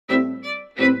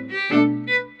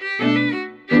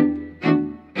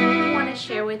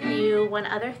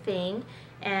one other thing,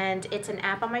 and it's an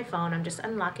app on my phone. I'm just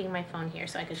unlocking my phone here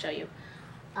so I can show you.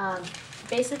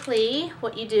 Basically,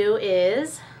 what you do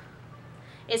is,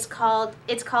 it's called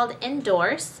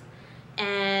Endorse,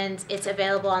 and it's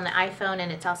available on the iPhone,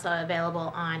 and it's also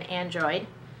available on Android.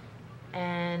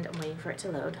 And I'm waiting for it to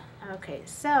load. Okay,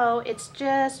 so it's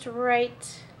just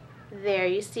right there.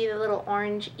 You see the little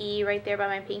orange E right there by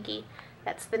my pinky?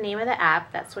 That's the name of the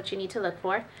app. That's what you need to look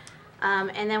for.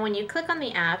 And then when you click on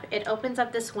the app, it opens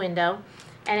up this window,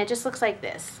 and it just looks like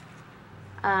this.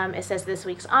 It says this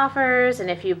week's offers, and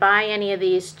if you buy any of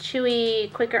these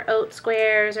chewy Quaker Oat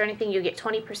squares or anything, you get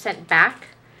 20% back.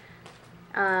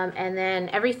 And then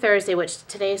every Thursday, which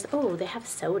today's, oh, they have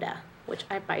soda, which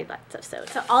I buy lots of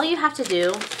soda. So all you have to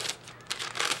do,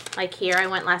 like here, I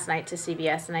went last night to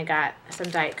CVS and I got some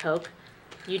Diet Coke.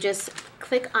 You just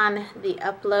click on the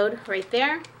upload right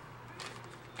there,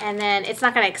 and then it's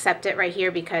not going to accept it right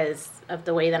here because of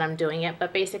the way that I'm doing it,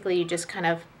 but basically you just kind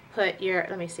of put your,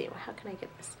 let me see, how can I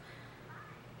get this?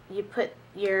 You put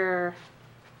your,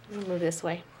 let me move this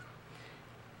way,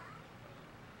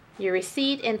 your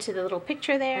receipt into the little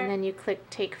picture there, and then you click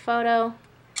take photo,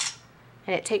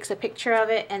 and it takes a picture of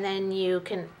it, and then you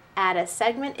can add a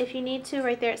segment if you need to.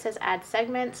 Right there it says add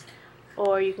segments,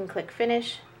 or you can click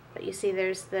finish, but you see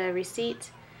there's the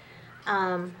receipt.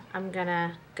 I'm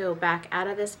gonna go back out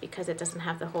of this because it doesn't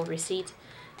have the whole receipt.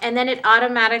 And then it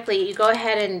automatically, you go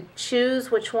ahead and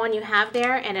choose which one you have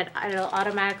there, and it'll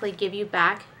automatically give you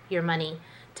back your money,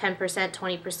 10%,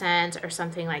 20%, or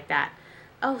something like that.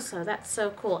 Oh, so that's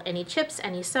so cool. Any chips,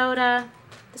 any soda.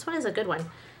 This one is a good one.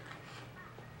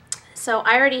 So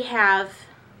I already have,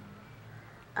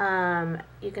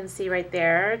 you can see right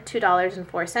there,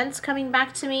 $2.04 coming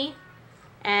back to me.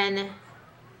 And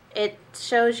it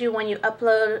shows you when you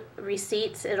upload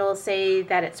receipts, it'll say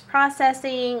that it's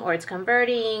processing, or it's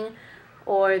converting,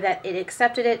 or that it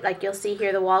accepted it. Like you'll see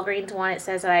here, the Walgreens one, it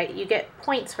says that you get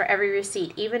points for every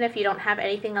receipt. Even if you don't have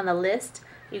anything on the list,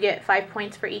 you get 5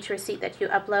 points for each receipt that you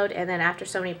upload, and then after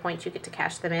so many points, you get to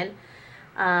cash them in.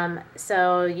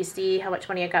 So you see how much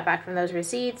money I got back from those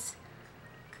receipts.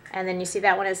 And then you see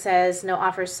that one, it says no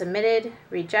offers submitted,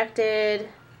 rejected.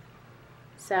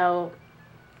 So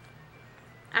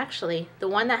actually, the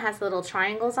one that has little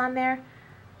triangles on there,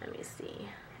 let me see,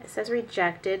 it says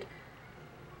rejected,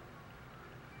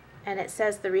 and it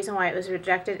says the reason why it was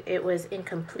rejected, it was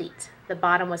incomplete. The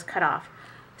bottom was cut off.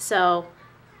 So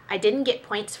I didn't get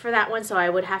points for that one, so I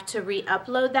would have to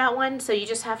re-upload that one. So you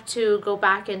just have to go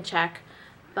back and check.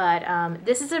 But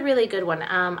this is a really good one.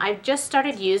 I've just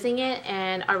started using it,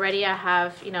 and already I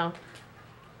have, you know,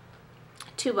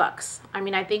 $2. I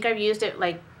mean, I think I've used it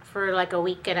like for like a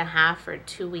week and a half or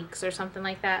 2 weeks or something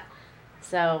like that.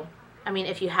 So, I mean,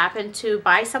 if you happen to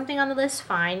buy something on the list,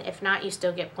 fine. If not, you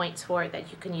still get points for it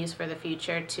that you can use for the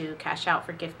future to cash out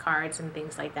for gift cards and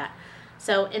things like that.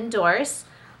 So Endorse,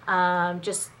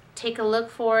 just take a look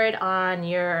for it on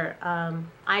your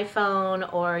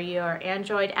iPhone or your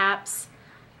Android apps.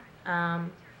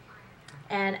 And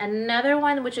another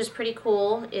one which is pretty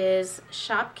cool is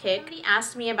Shopkick. Somebody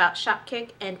asked me about Shopkick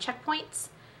and checkpoints,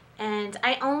 and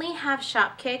I only have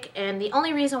Shopkick, and the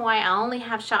only reason why I only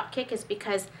have Shopkick is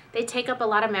because they take up a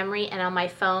lot of memory, and on my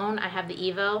phone I have the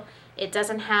Evo. It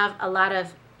doesn't have a lot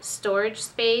of storage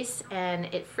space and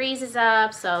it freezes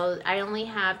up, so I only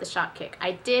have the Shopkick.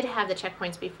 I did have the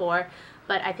checkpoints before,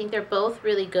 but I think they're both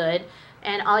really good.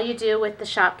 And all you do with the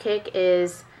Shopkick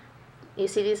is, you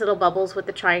see these little bubbles with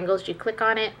the triangles, you click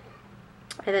on it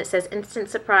and it says instant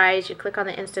surprise. You click on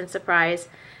the instant surprise,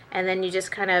 and then you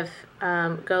just kind of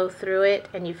go through it,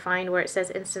 and you find where it says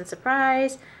instant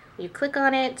surprise, you click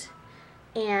on it,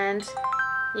 and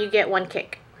you get 1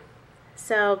 kick.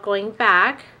 So going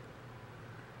back,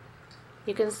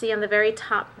 you can see on the very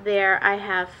top there I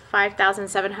have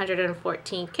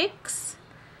 5,714 kicks.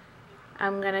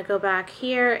 I'm gonna go back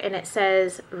here, and it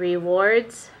says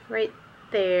rewards right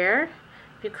there.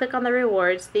 If you click on the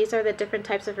rewards, these are the different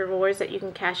types of rewards that you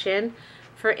can cash in.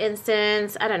 For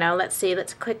instance, I don't know, let's see,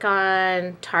 let's click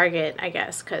on Target, I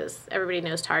guess, because everybody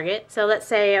knows Target. So let's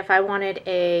say if I wanted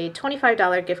a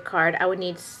 $25 gift card, I would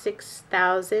need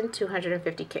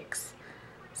 6,250 kicks.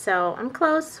 So I'm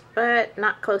close, but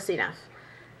not close enough.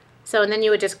 So, and then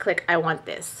you would just click, I want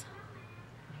this.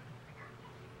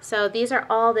 So these are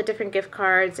all the different gift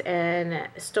cards and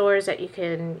stores that you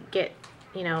can get,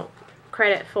 you know,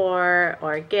 credit for,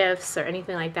 or gifts or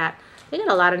anything like that. They got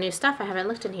a lot of new stuff. I haven't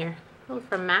looked in here. Oh,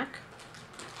 from MAC.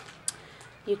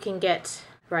 You can get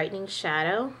brightening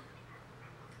shadow.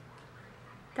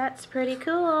 That's pretty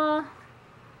cool.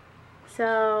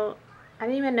 So I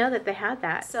didn't even know that they had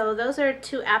that. So those are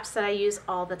 2 apps that I use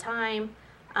all the time.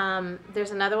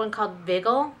 There's another one called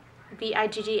Viggle,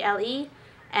 Viggle,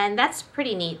 and that's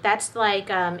pretty neat. That's like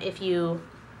if you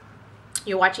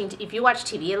watch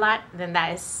TV a lot, then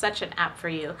that is such an app for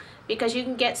you, because you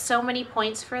can get so many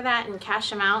points for that and cash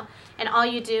them out. And all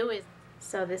you do is,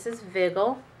 so this is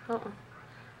Viggle. Oh,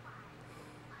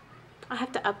 I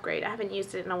have to upgrade. I haven't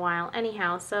used it in a while.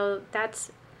 Anyhow, so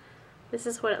this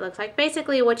is what it looks like.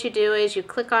 Basically what you do is you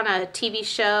click on a TV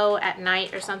show at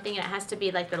night or something, and it has to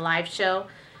be like the live show,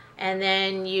 and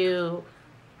then you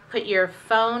put your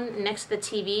phone next to the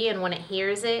TV, and when it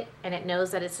hears it and it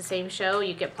knows that it's the same show,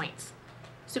 you get points.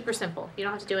 Super simple. You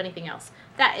don't have to do anything else.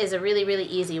 That is a really, really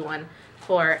easy one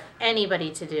for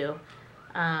anybody to do.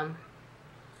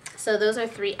 So those are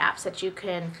 3 apps that you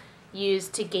can use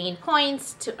to gain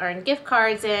points, to earn gift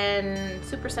cards, and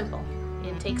super simple.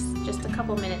 It takes just a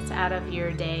couple minutes out of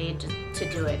your day just to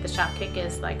do it. The Shopkick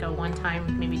is like a 1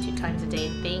 time, maybe 2 times a day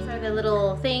thing. These are the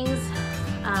little things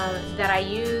that I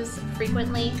use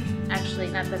frequently. Actually,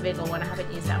 not the Viggle one. I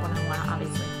haven't used that one in a while,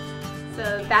 obviously.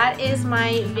 So that is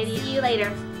my video. See you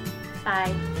later.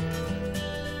 Bye.